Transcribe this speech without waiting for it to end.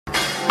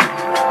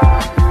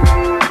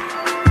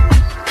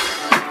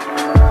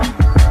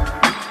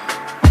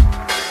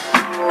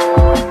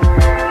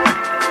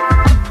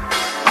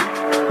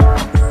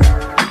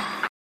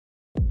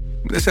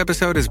This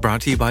episode is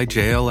brought to you by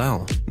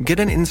JLL.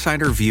 Get an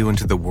insider view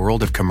into the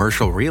world of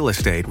commercial real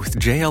estate with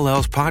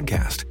JLL's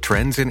podcast,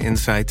 Trends and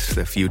Insights,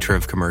 the Future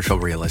of Commercial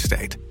Real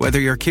Estate. Whether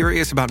you're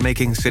curious about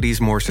making cities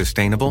more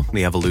sustainable,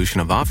 the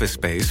evolution of office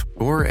space,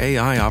 or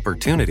AI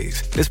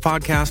opportunities, this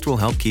podcast will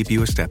help keep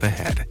you a step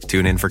ahead.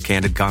 Tune in for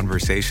candid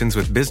conversations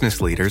with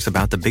business leaders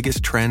about the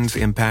biggest trends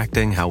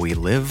impacting how we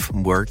live,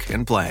 work,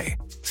 and play.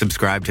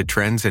 Subscribe to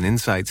Trends and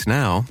Insights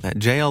now at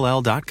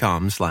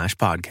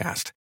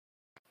jll.com/podcast.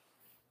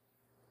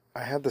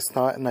 I had this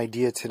thought and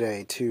idea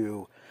today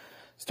to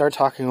start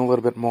talking a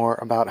little bit more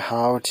about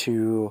how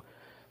to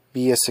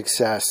be a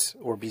success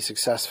or be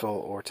successful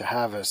or to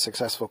have a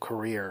successful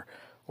career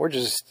or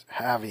just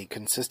have a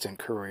consistent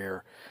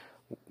career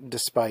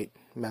despite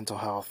mental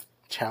health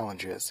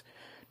challenges.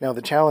 Now,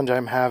 the challenge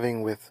I'm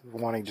having with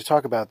wanting to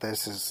talk about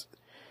this is,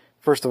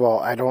 first of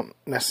all, I don't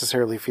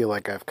necessarily feel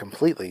like I've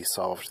completely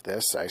solved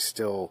this. I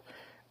still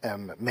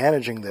am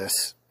managing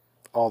this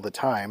all the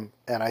time,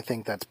 and I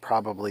think that's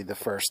probably the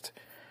first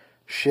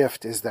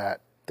shift, is that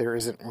there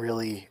isn't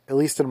really, at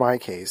least in my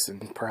case,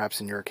 and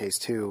perhaps in your case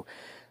too,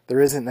 there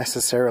isn't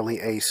necessarily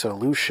a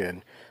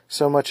solution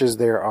so much as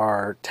there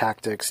are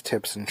tactics,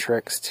 tips, and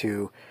tricks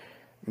to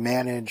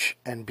manage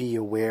and be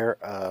aware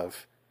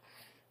of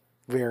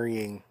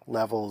varying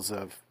levels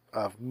of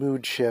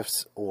mood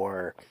shifts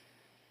or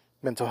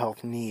mental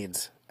health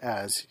needs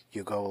as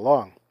you go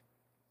along.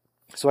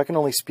 So I can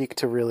only speak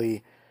to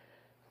really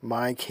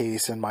my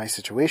case and my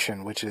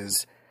situation, which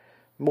is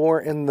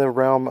more in the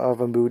realm of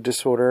a mood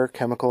disorder,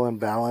 chemical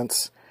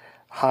imbalance,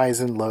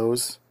 highs and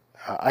lows.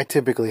 I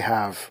typically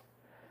have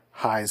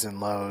highs and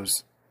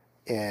lows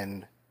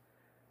in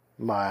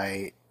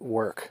my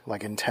work,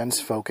 like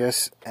intense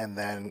focus and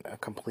then a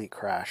complete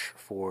crash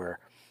for,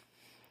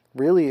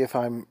 really, if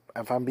I'm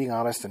being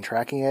honest and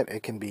tracking it,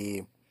 it can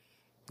be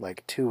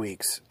like 2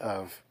 weeks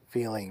of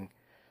feeling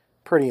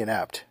pretty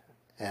inept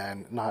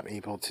and not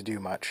able to do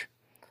much.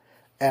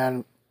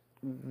 And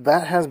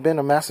that has been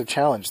a massive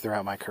challenge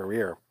throughout my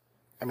career.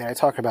 I mean, I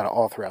talk about it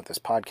all throughout this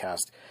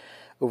podcast,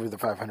 over the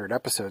 500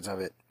 episodes of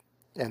it.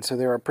 And so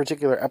there are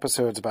particular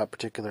episodes about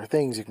particular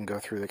things. You can go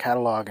through the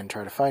catalog and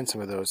try to find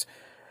some of those.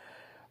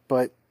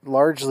 But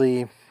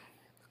largely,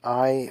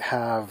 I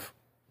have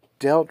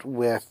dealt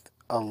with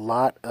a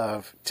lot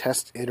of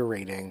test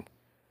iterating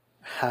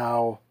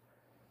how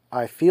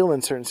I feel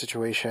in certain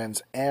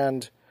situations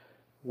and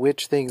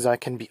which things I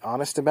can be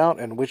honest about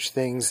and which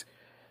things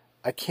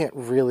I can't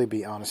really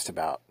be honest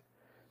about.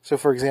 So,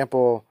 for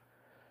example,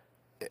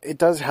 it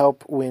does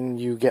help when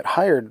you get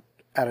hired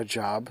at a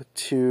job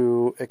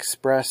to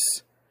express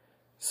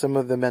some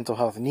of the mental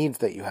health needs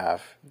that you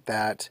have,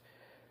 that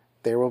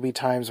there will be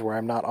times where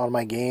I'm not on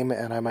my game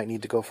and I might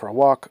need to go for a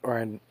walk,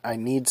 or I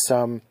need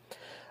some,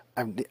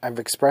 I've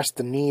expressed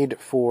the need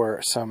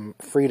for some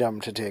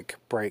freedom to take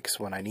breaks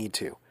when I need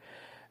to.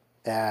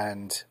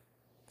 And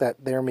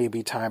that there may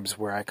be times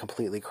where I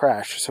completely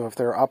crash. So if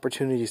there are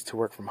opportunities to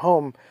work from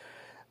home,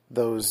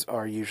 those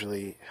are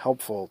usually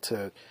helpful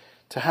to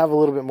have a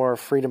little bit more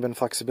freedom and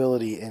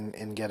flexibility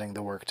in getting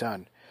the work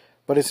done.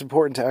 But it's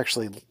important to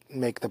actually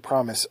make the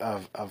promise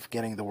of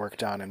getting the work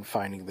done and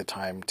finding the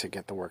time to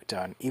get the work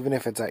done, even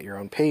if it's at your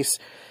own pace,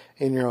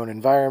 in your own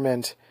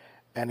environment,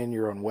 and in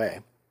your own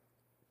way.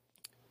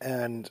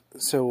 And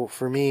so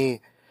for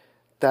me,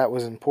 that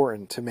was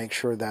important, to make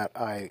sure that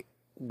I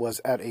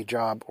was at a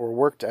job or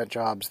worked at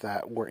jobs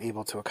that were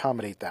able to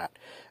accommodate that.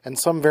 And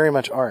some very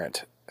much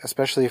aren't,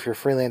 especially if you're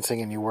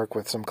freelancing and you work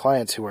with some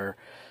clients who are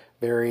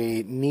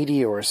very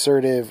needy or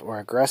assertive or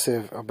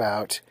aggressive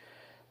about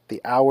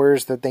the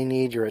hours that they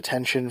need your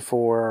attention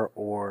for,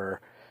 or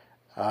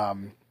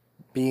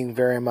being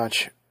very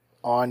much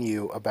on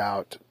you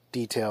about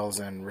details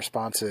and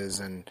responses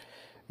and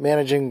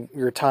managing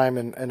your time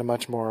in a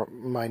much more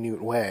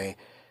minute way.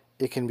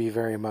 It can be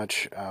very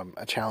much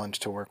a challenge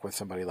to work with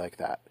somebody like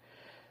that.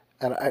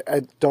 And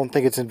I don't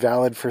think it's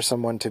invalid for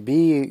someone to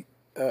be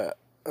a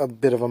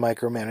bit of a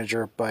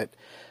micromanager, but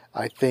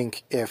I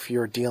think if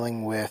you're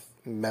dealing with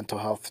mental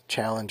health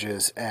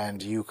challenges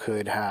and you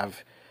could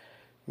have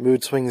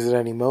mood swings at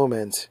any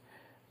moment,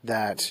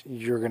 that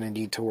you're going to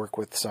need to work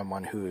with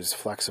someone who's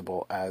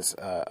flexible as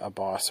a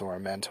boss or a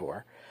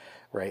mentor,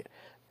 right?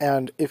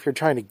 And if you're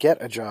trying to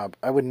get a job,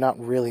 I would not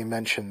really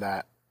mention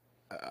that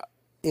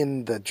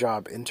in the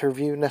job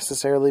interview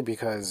necessarily,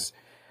 because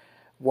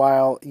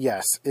while,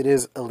 yes, it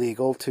is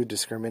illegal to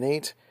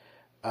discriminate,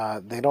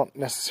 they don't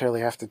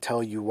necessarily have to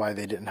tell you why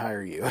they didn't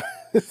hire you.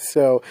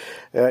 So,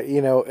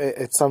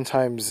 it's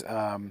sometimes,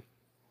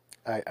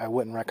 I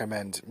wouldn't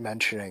recommend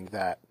mentioning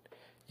that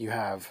you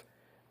have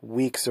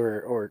weeks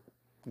or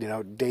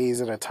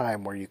days at a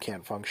time where you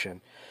can't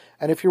function.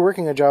 And if you're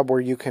working a job where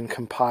you can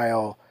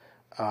compile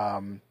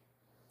time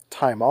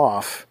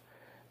off,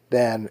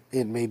 then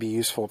it may be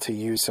useful to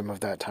use some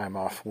of that time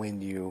off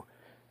when you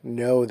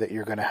know that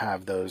you're going to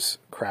have those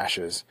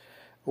crashes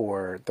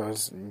or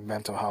those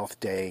mental health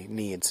day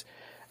needs,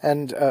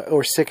 and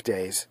or sick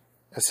days,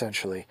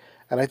 essentially.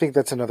 And I think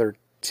that's another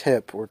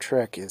tip or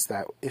trick, is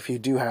that if you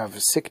do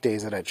have sick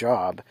days at a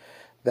job,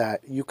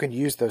 that you can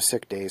use those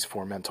sick days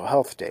for mental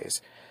health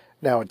days.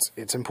 Now,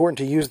 it's important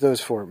to use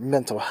those for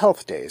mental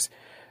health days,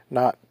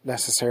 not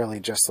necessarily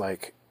just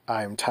like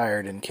I'm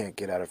tired and can't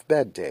get out of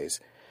bed days.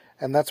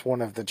 And that's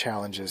one of the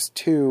challenges,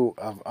 too,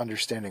 of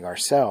understanding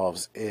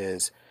ourselves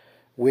is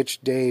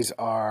which days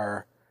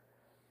are,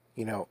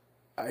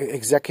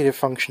 executive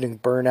functioning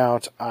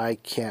burnout, I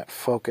can't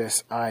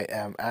focus, I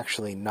am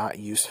actually not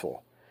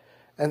useful.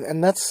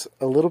 And that's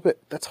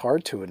that's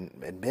hard to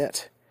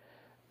admit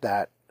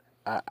that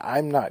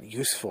I'm not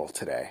useful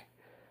today.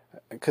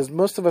 Because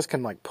most of us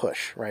can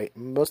push, right?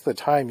 Most of the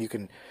time you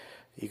can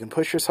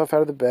push yourself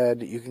out of the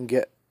bed, you can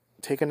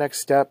take a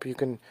next step, you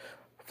can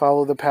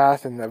follow the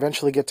path and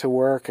eventually get to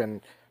work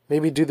and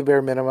maybe do the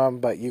bare minimum,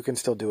 but you can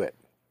still do it.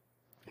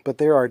 But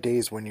there are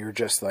days when you're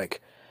just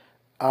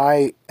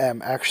I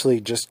am actually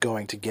just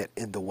going to get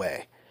in the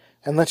way.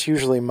 And that's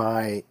usually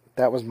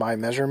that was my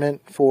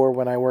measurement for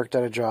when I worked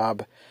at a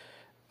job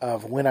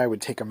of when I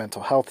would take a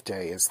mental health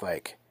day is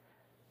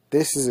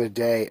this is a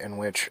day in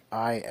which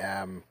I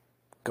am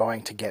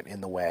going to get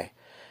in the way.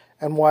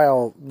 And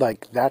while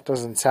that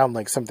doesn't sound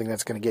like something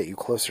that's going to get you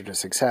closer to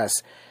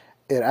success,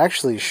 it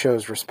actually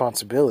shows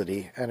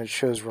responsibility and it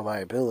shows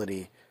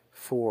reliability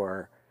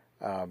for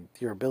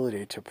your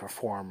ability to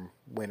perform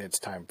when it's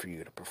time for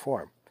you to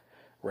perform,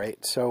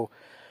 right? So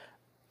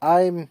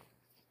I'm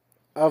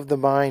of the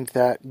mind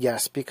that,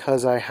 yes,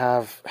 because I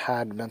have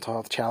had mental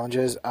health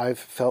challenges, I've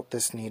felt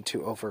this need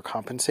to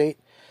overcompensate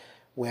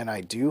when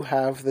I do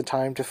have the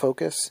time to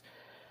focus.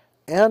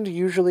 And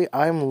usually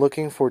I'm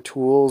looking for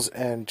tools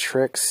and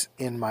tricks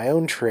in my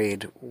own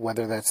trade,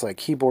 whether that's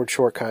keyboard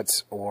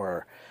shortcuts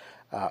or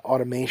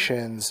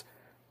automations,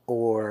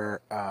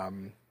 or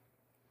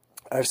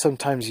I've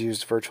sometimes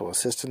used virtual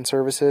assistant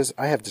services.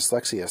 I have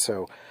dyslexia,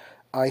 so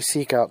I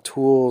seek out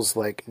tools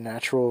like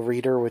Natural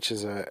Reader, which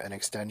is an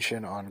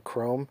extension on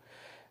Chrome,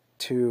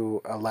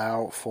 to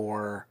allow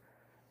for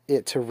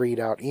it to read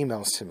out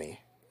emails to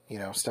me,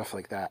 stuff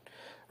like that.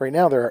 Right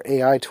now there are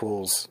AI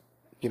tools,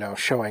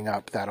 showing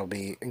up that'll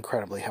be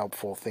incredibly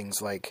helpful.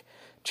 Things like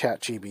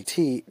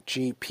GPT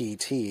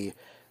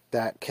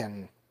that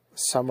can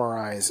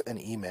summarize an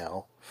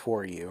email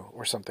for you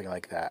or something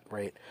like that,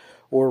 right?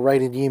 Or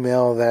write an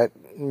email that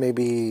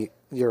maybe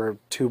you're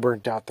too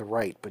burnt out to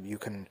write, but you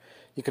can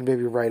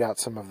maybe write out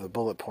some of the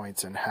bullet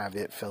points and have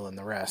it fill in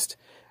the rest,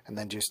 and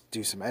then just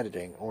do some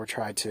editing or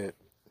try to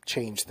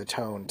change the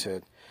tone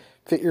to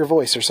fit your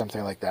voice or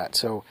something like that.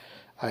 So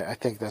I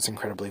think that's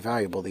incredibly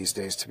valuable these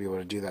days to be able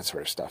to do that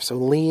sort of stuff. So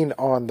lean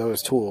on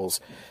those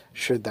tools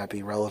should that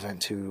be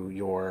relevant to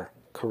your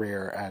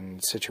career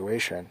and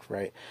situation,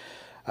 right?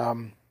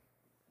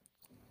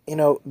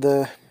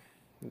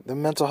 The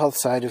mental health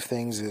side of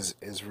things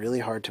is really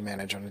hard to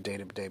manage on a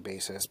day-to-day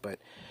basis, but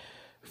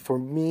for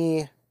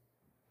me,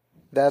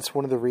 that's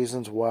one of the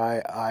reasons why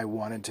I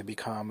wanted to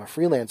become a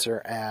freelancer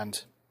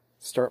and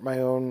start my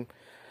own,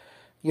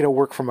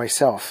 work for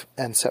myself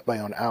and set my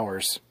own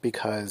hours,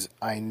 because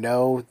I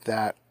know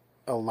that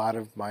a lot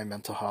of my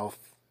mental health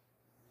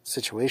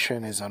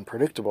situation is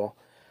unpredictable.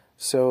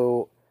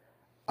 So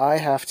I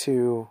have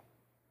to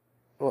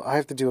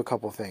do a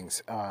couple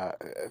things.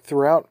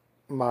 Throughout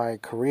my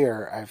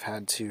career, I've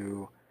had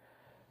to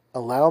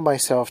allow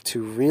myself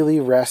to really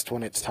rest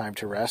when it's time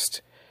to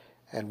rest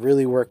and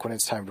really work when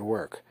it's time to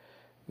work.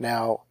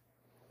 Now,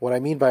 what I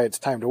mean by it's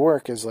time to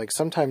work is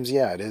sometimes,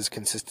 yeah, it is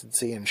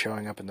consistency and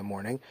showing up in the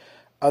morning.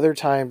 Other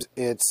times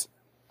it's,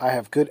 I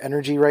have good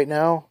energy right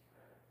now,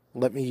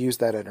 let me use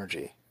that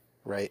energy,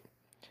 right?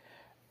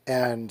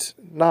 And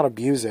not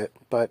abuse it,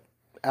 but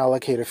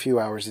allocate a few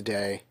hours a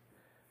day,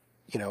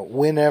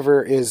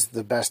 whenever is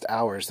the best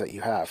hours that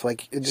you have.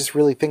 Just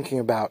really thinking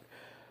about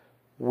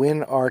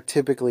when are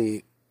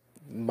typically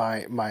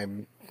my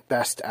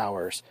best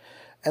hours.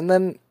 And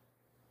then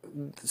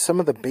some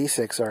of the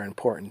basics are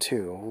important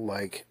too,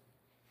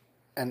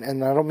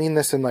 and I don't mean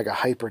this in a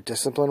hyper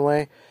disciplined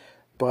way,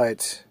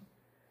 but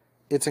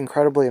it's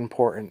incredibly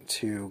important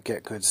to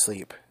get good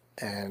sleep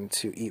and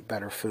to eat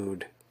better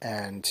food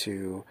and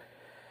to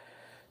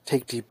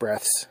take deep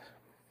breaths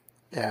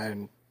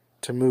and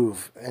to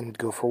move and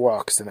go for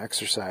walks and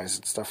exercise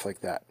and stuff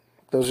like that.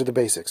 Those are the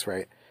basics,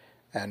 right?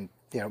 And,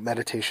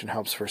 meditation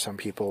helps for some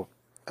people.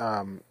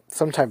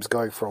 Sometimes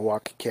going for a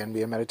walk can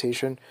be a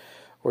meditation,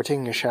 or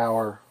taking a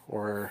shower,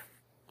 or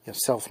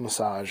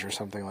self-massage or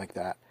something like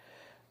that.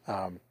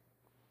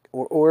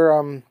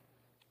 Or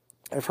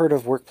I've heard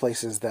of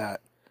workplaces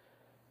that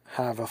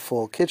have a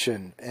full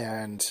kitchen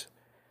and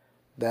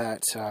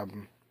that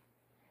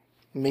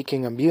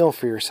making a meal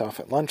for yourself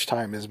at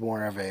lunchtime is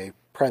more of a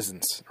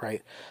presence,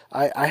 right?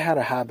 I had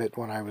a habit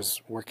when I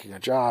was working a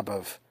job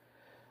of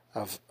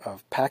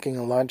packing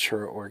a lunch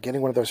or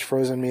getting one of those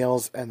frozen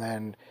meals and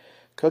then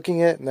cooking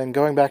it and then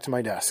going back to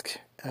my desk.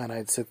 And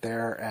I'd sit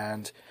there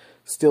and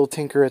still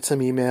tinker at some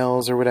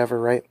emails or whatever,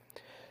 right?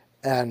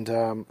 And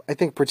I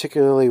think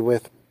particularly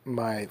with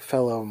my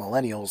fellow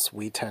millennials,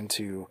 we tend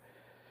to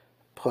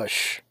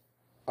push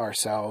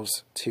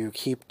ourselves to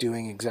keep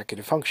doing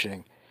executive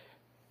functioning.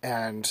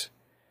 And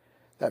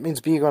that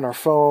means being on our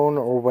phone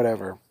or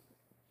whatever.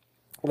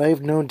 I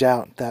have no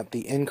doubt that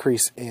the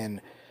increase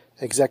in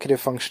executive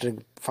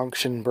function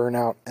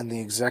burnout and the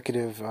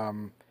executive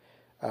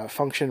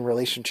function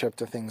relationship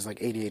to things like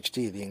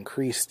ADHD, the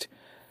increased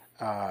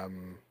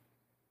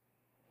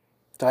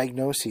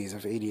diagnoses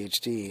of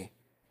ADHD,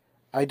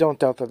 I don't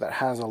doubt that that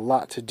has a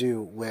lot to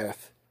do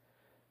with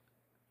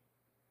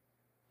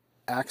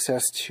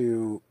access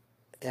to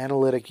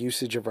analytic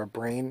usage of our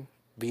brain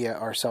via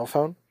our cell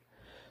phone.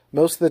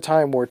 Most of the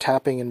time we're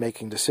tapping and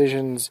making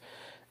decisions,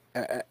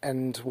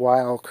 and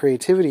while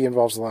creativity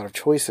involves a lot of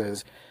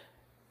choices,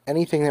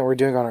 anything that we're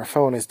doing on our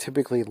phone is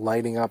typically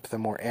lighting up the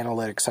more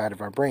analytic side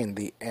of our brain,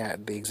 the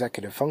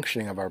executive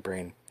functioning of our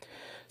brain.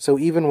 So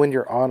even when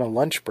you're on a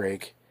lunch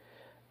break,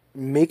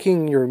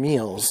 making your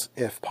meals,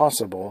 if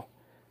possible,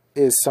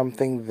 is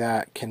something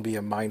that can be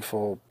a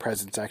mindful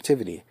presence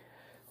activity.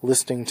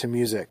 Listening to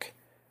music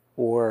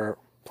or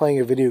playing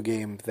a video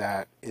game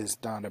that is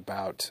not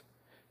about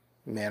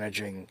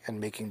managing and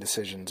making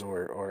decisions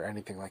or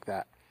anything like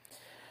that.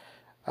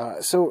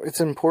 So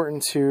it's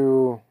important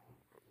to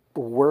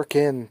work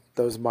in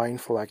those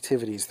mindful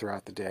activities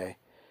throughout the day,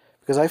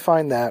 because I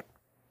find that,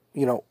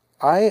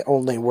 I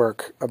only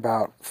work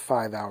about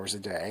 5 hours a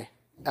day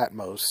at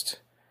most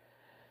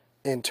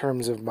in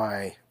terms of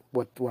my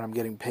what I'm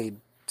getting paid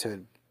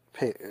to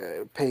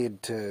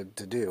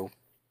do,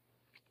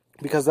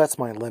 because that's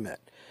my limit.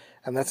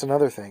 And that's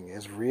another thing,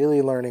 is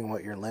really learning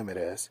what your limit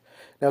is.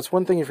 Now, it's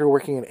one thing if you're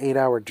working an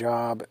 8-hour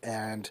job,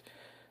 and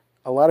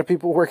a lot of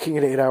people working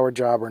an 8-hour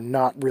job are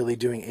not really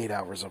doing 8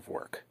 hours of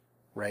work,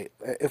 right?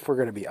 If we're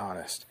going to be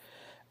honest.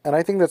 And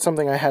I think that's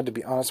something I had to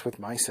be honest with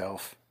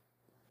myself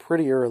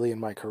pretty early in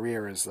my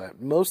career, is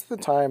that most of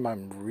the time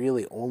I'm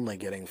really only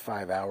getting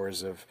 5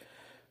 hours of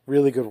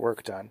really good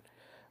work done.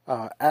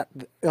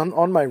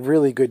 On my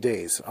really good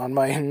days. On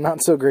my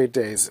not so great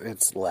days,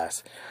 it's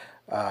less.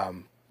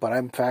 But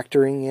I'm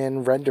factoring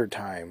in render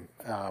time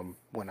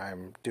when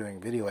I'm doing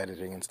video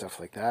editing and stuff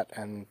like that,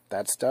 and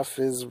that stuff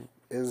is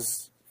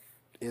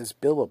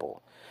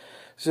billable.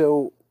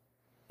 So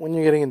when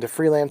you're getting into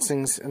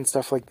freelancing and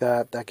stuff like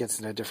that, that gets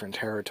into different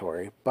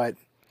territory. But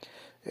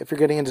if you're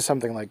getting into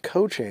something like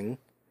coaching,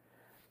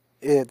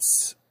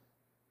 it's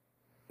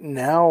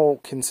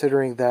now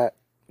considering that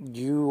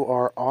you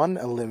are on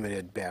a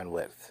limited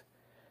bandwidth.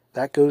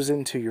 That goes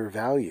into your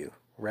value,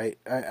 right?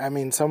 I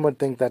mean, some would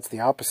think that's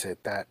the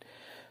opposite, that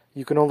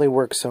you can only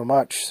work so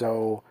much,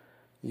 so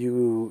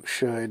you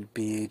should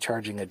be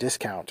charging a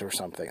discount or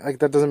something. Like,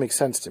 that doesn't make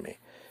sense to me.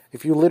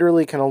 If you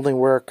literally can only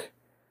work,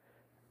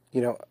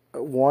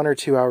 1 or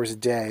 2 hours a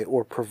day,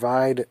 or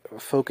provide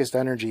focused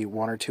energy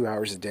 1 or 2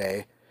 hours a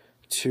day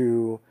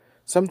to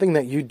something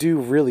that you do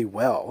really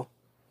well,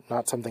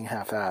 not something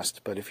half-assed,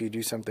 but if you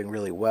do something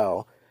really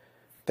well,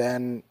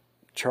 then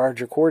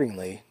charge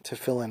accordingly to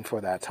fill in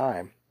for that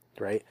time,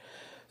 right?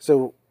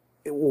 So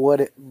what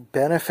it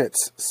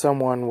benefits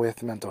someone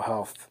with mental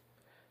health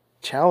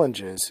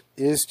challenges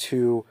is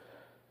to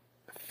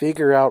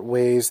figure out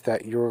ways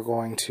that you're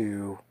going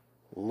to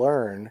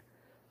learn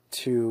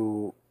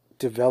to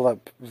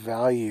develop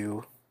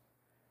value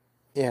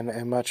in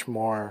a much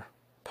more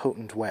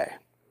potent way.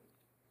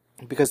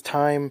 Because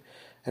time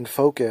and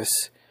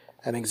focus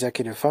and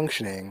executive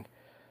functioning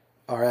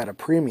are at a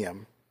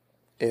premium.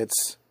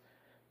 It's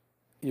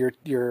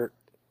your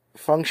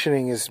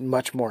functioning is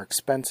much more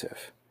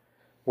expensive.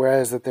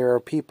 Whereas that there are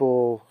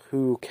people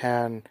who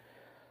can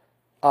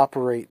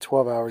operate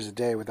 12 hours a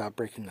day without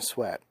breaking a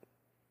sweat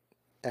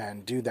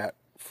and do that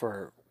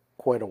for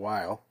quite a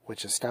while,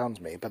 which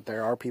astounds me, but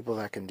there are people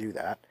that can do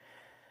that.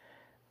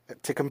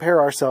 To compare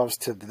ourselves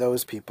to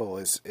those people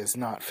is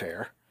not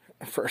fair,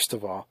 first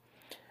of all.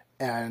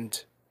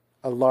 And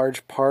a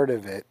large part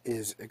of it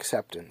is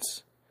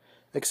acceptance.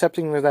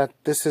 Accepting that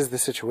this is the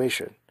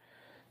situation.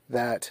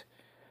 That,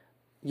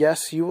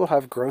 yes, you will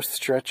have growth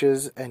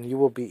stretches and you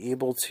will be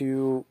able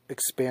to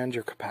expand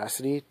your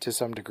capacity to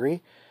some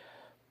degree,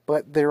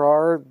 but there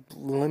are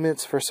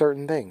limits for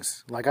certain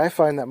things. Like, I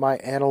find that my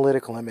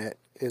analytic limit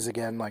is,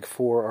 again, like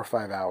 4 or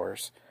 5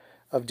 hours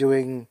of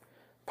doing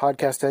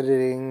podcast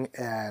editing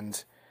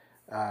and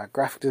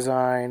graphic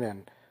design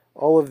and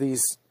all of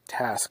these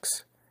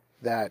tasks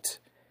that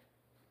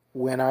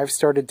when I've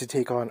started to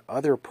take on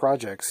other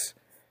projects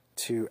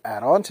to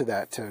add on to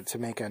that, to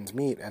make ends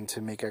meet and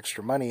to make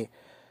extra money,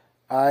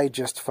 I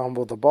just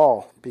fumbled the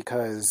ball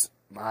because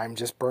I'm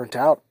just burnt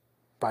out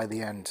by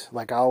the end.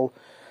 Like, I'll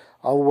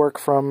work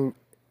from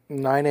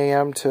 9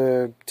 a.m.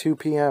 to 2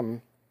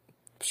 p.m.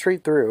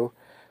 straight through,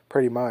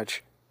 pretty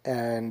much.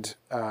 And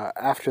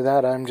after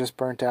that, I'm just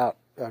burnt out.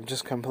 I'm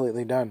just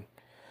completely done.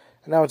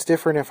 And now it's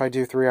different if I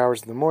do 3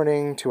 hours in the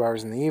morning, 2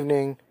 hours in the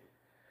evening.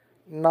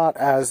 Not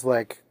as,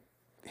 like,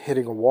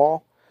 hitting a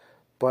wall,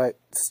 but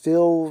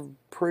still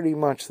pretty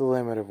much the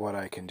limit of what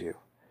I can do.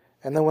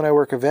 And then when I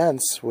work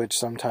events, which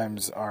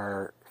sometimes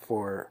are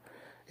for,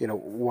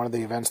 one of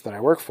the events that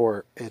I work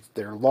for,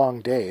 they're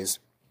long days,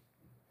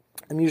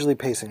 I'm usually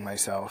pacing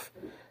myself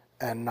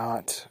and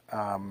not,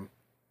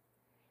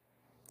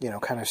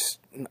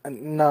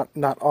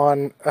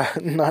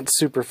 not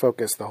super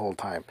focused the whole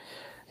time.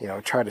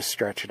 try to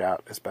stretch it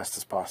out as best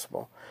as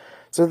possible.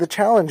 So the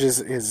challenge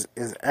is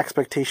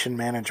expectation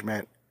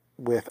management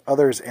with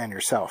others and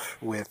yourself,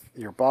 with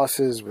your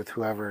bosses, with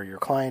whoever your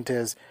client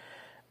is,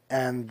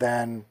 and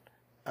then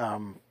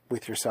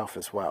with yourself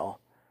as well.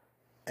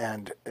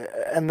 And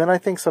then I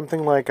think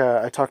something like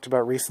I talked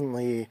about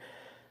recently,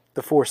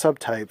 the 4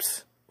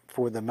 subtypes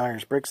for the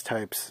Myers-Briggs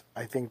types.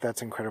 I think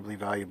that's incredibly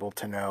valuable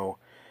to know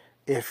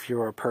if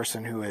you're a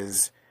person who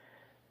is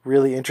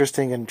really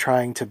interested in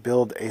trying to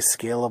build a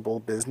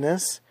scalable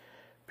business,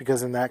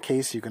 because in that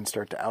case you can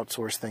start to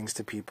outsource things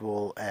to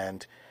people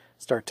and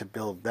start to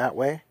build that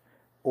way.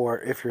 Or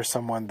if you're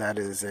someone that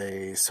is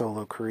a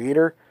solo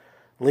creator,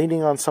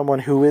 leaning on someone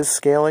who is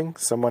scaling,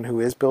 someone who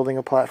is building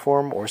a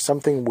platform, or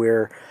something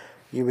where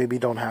you maybe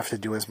don't have to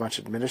do as much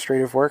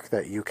administrative work,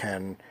 that you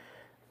can,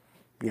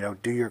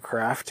 do your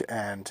craft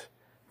and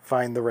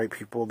find the right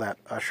people that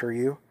usher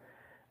you.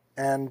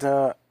 And,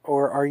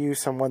 or are you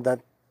someone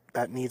that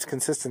needs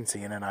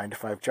consistency in a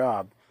 9-to-5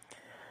 job?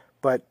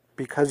 But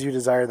because you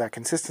desire that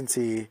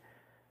consistency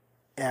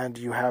and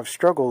you have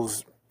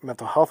struggles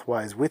mental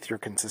health-wise with your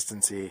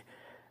consistency,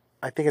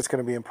 I think it's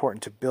going to be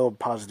important to build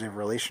positive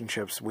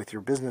relationships with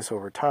your business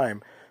over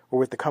time, or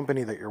with the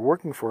company that you're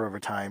working for over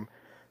time,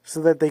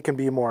 so that they can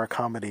be more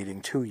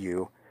accommodating to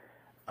you.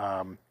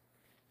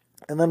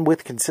 And then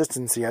with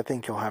consistency, I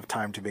think you'll have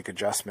time to make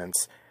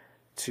adjustments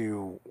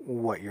to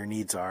what your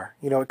needs are.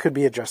 It could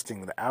be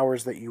adjusting the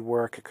hours that you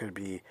work. It could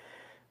be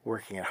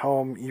working at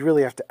home. You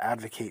really have to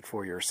advocate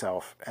for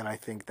yourself. And I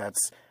think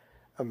that's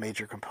a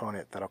major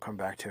component that I'll come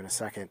back to in a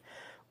second.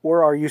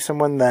 Or are you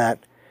someone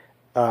that,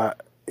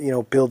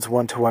 builds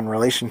one-to-one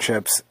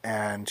relationships,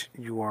 and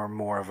you are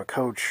more of a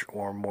coach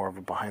or more of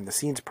a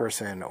behind-the-scenes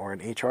person or an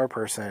HR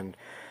person,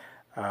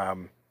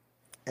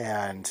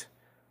 and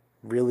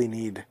really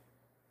need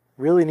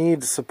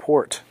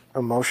support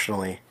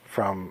emotionally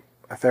from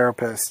a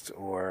therapist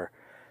or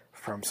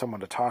from someone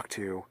to talk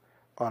to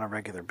on a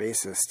regular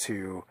basis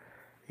to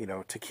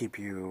keep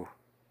you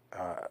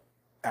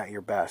at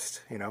your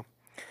best,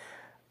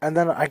 And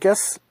then I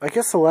guess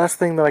the last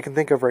thing that I can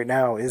think of right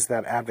now is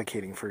that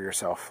advocating for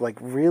yourself. Like,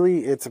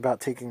 really, it's about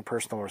taking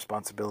personal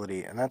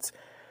responsibility. And that's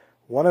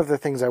one of the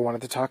things I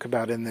wanted to talk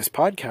about in this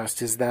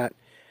podcast, is that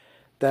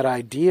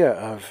idea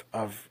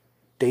of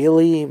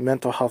daily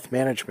mental health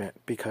management,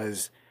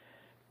 because,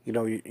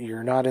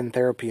 you're not in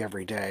therapy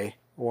every day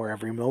or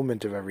every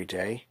moment of every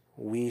day.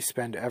 We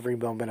spend every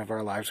moment of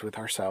our lives with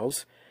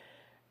ourselves.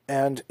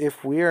 And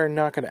if we are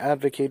not going to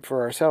advocate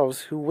for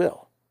ourselves, who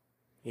will?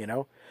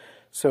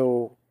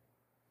 So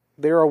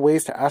there are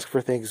ways to ask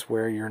for things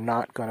where you're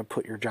not going to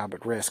put your job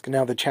at risk.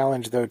 Now, the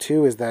challenge, though,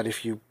 too, is that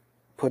if you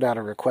put out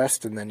a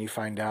request and then you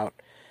find out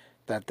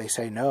that they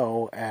say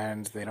no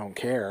and they don't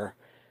care,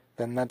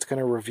 then that's going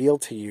to reveal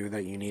to you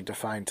that you need to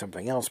find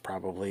something else,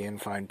 probably,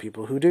 and find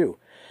people who do.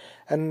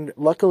 And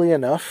luckily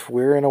enough,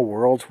 we're in a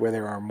world where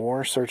there are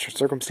more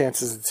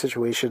circumstances and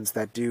situations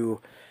that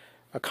do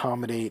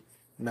accommodate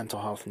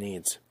mental health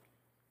needs.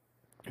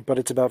 But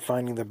it's about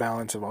finding the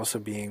balance of also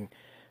being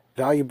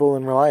valuable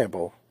and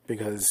reliable,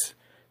 because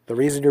the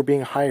reason you're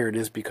being hired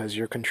is because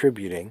you're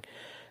contributing,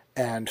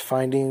 and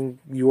finding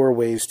your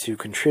ways to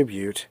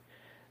contribute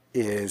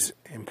is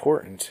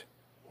important,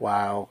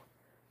 while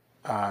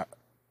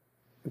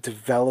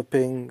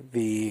developing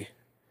the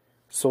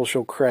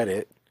social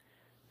credit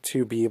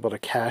to be able to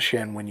cash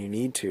in when you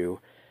need to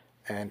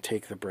and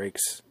take the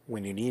breaks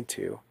when you need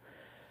to.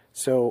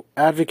 So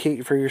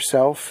advocate for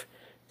yourself.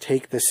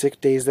 Take the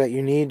sick days that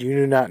you need. You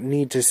do not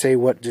need to say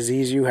what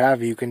disease you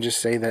have. You can just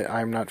say that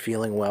I'm not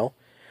feeling well.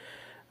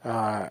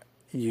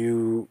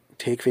 You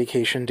take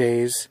vacation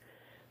days.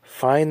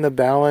 Find the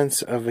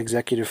balance of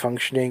executive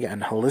functioning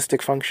and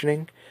holistic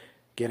functioning,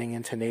 getting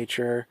into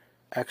nature,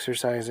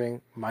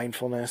 exercising,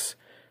 mindfulness,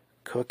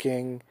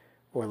 cooking,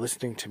 or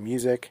listening to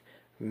music,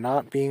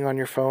 not being on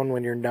your phone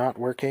when you're not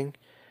working.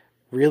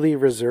 Really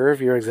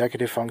reserve your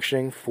executive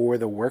functioning for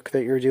the work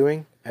that you're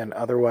doing, and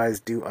otherwise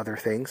do other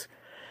things.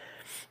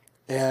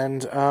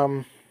 And,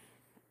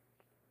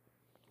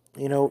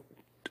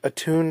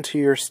 attune to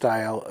your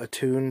style,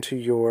 attune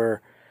to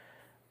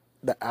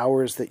the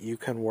hours that you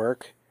can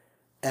work,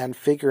 and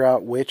figure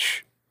out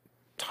which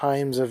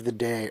times of the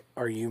day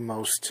are you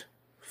most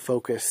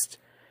focused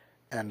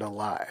and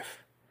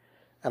alive.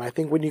 And I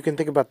think when you can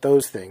think about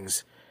those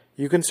things,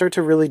 you can start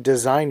to really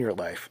design your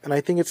life. And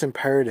I think it's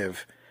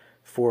imperative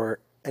for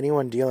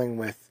anyone dealing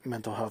with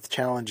mental health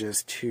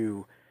challenges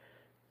to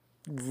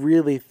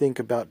really think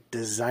about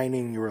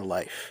designing your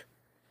life.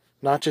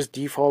 Not just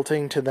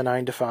defaulting to the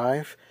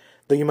 9-to-5,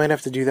 though you might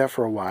have to do that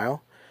for a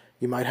while.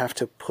 You might have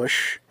to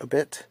push a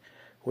bit,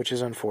 which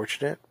is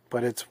unfortunate,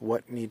 but it's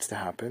what needs to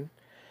happen.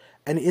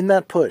 And in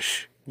that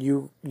push,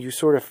 you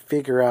sort of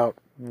figure out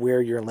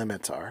where your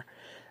limits are.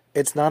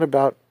 It's not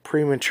about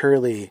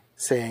prematurely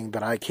saying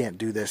that I can't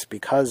do this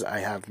because I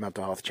have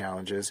mental health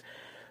challenges,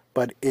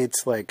 but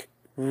it's like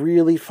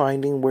really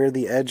finding where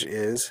the edge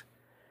is,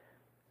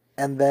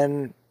 and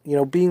then,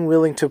 being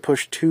willing to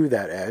push to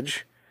that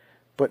edge,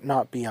 but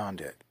not beyond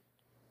it.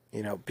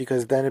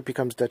 because then it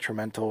becomes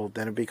detrimental,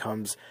 then it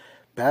becomes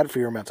bad for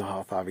your mental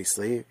health,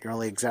 obviously. You're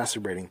only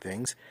exacerbating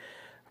things.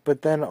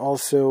 But then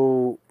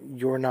also,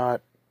 you're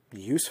not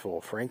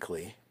useful,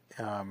 frankly,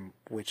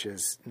 which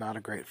is not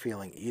a great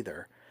feeling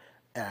either.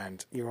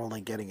 And you're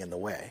only getting in the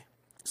way.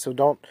 So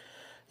don't,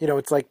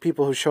 it's like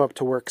people who show up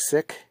to work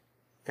sick.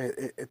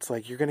 It's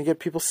like, you're going to get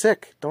people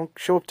sick. Don't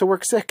show up to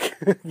work sick,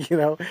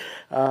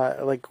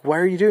 like, why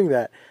are you doing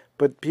that?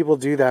 But people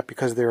do that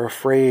because they're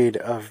afraid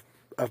of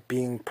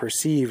being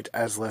perceived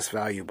as less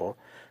valuable.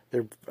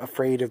 They're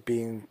afraid of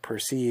being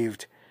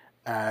perceived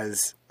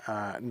as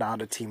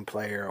not a team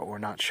player or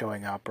not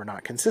showing up or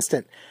not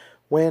consistent,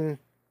 when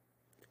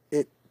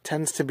it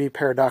tends to be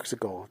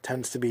paradoxical,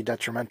 tends to be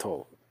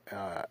detrimental.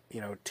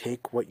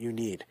 Take what you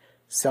need.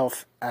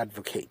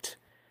 Self-advocate.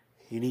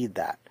 You need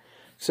that.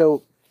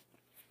 So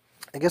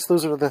I guess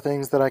those are the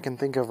things that I can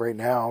think of right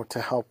now to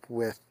help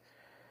with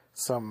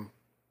some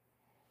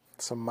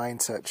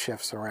mindset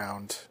shifts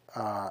around,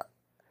 I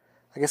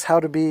guess, how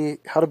to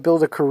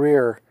build a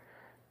career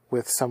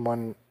with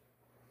someone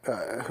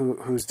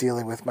who's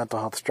dealing with mental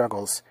health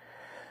struggles.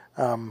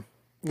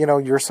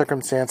 Your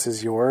circumstance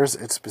is yours.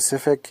 It's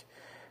specific.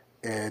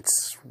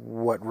 It's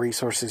what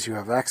resources you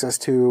have access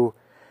to,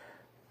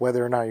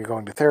 whether or not you're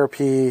going to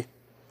therapy,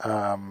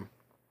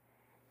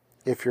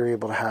 if you're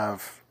able to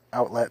have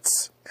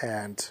outlets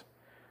and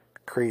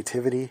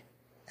creativity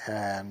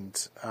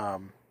and,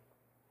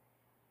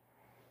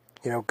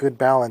 good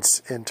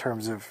balance in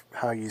terms of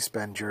how you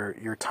spend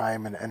your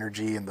time and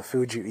energy and the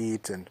food you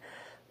eat and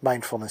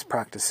mindfulness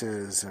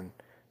practices and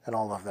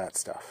all of that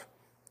stuff.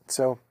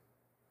 So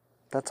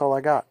that's all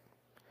I got.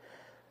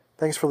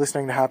 Thanks for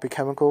listening to Happy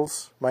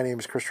Chemicals. My name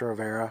is Christian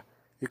Rivera.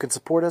 You can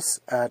support us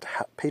at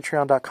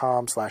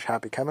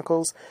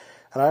patreon.com/happychemicals.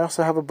 And I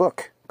also have a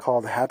book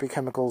called Happy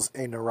Chemicals,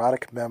 A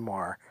Neurotic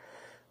Memoir,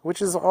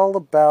 which is all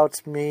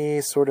about me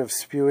sort of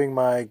spewing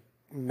my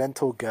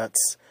mental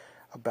guts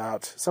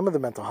about some of the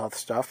mental health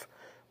stuff,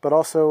 but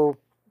also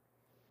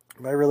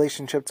my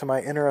relationship to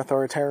my inner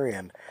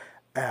authoritarian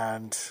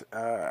and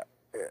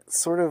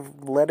sort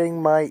of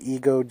letting my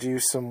ego do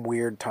some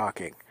weird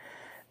talking.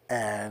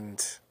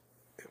 And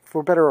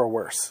for better or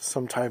worse,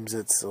 sometimes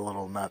it's a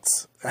little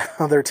nuts.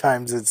 Other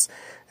times it's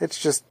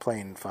just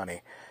plain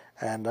funny.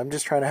 And I'm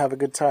just trying to have a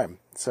good time.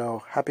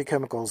 So Happy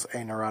Chemicals,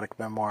 A Neurotic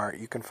Memoir.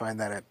 You can find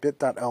that at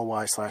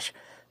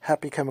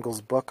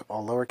bit.ly/happychemicalsbook,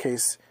 all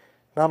lowercase.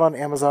 Not on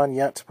Amazon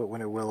yet, but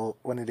when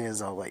it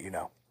is, I'll let you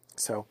know.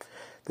 So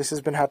this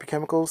has been Happy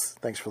Chemicals.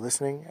 Thanks for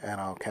listening,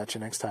 and I'll catch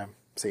you next time.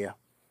 See ya.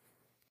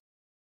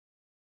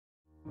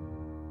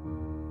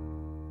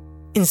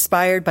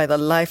 Inspired by the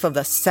life of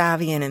the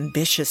savvy and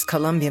ambitious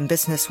Colombian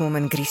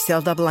businesswoman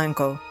Griselda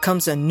Blanco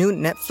comes a new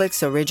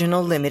Netflix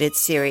original limited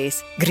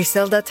series.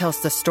 Griselda tells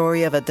the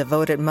story of a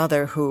devoted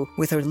mother who,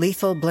 with her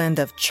lethal blend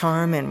of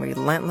charm and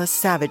relentless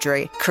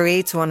savagery,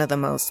 creates one of the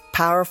most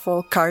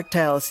powerful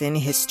cartels in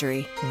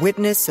history.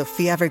 Witness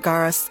Sofia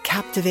Vergara's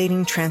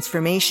captivating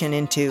transformation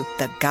into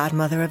the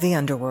godmother of the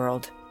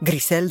underworld.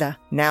 Griselda,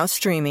 now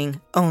streaming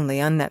only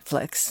on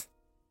Netflix.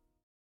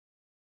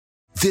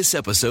 This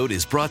episode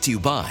is brought to you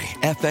by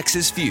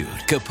FX's Feud,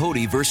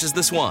 Capote versus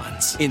the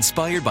Swans.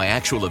 Inspired by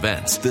actual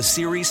events, the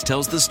series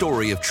tells the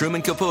story of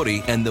Truman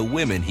Capote and the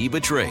women he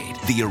betrayed.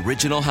 The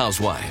original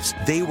housewives.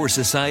 They were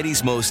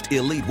society's most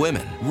elite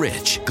women.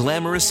 Rich,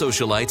 glamorous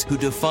socialites who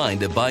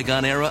defined a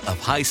bygone era of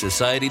high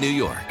society New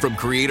York. From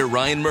creator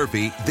Ryan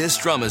Murphy, this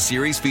drama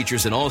series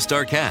features an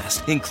all-star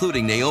cast,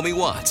 including Naomi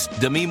Watts,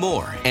 Demi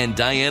Moore, and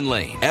Diane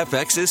Lane.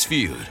 FX's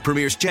Feud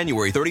premieres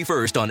January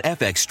 31st on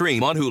FX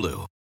Stream on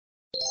Hulu.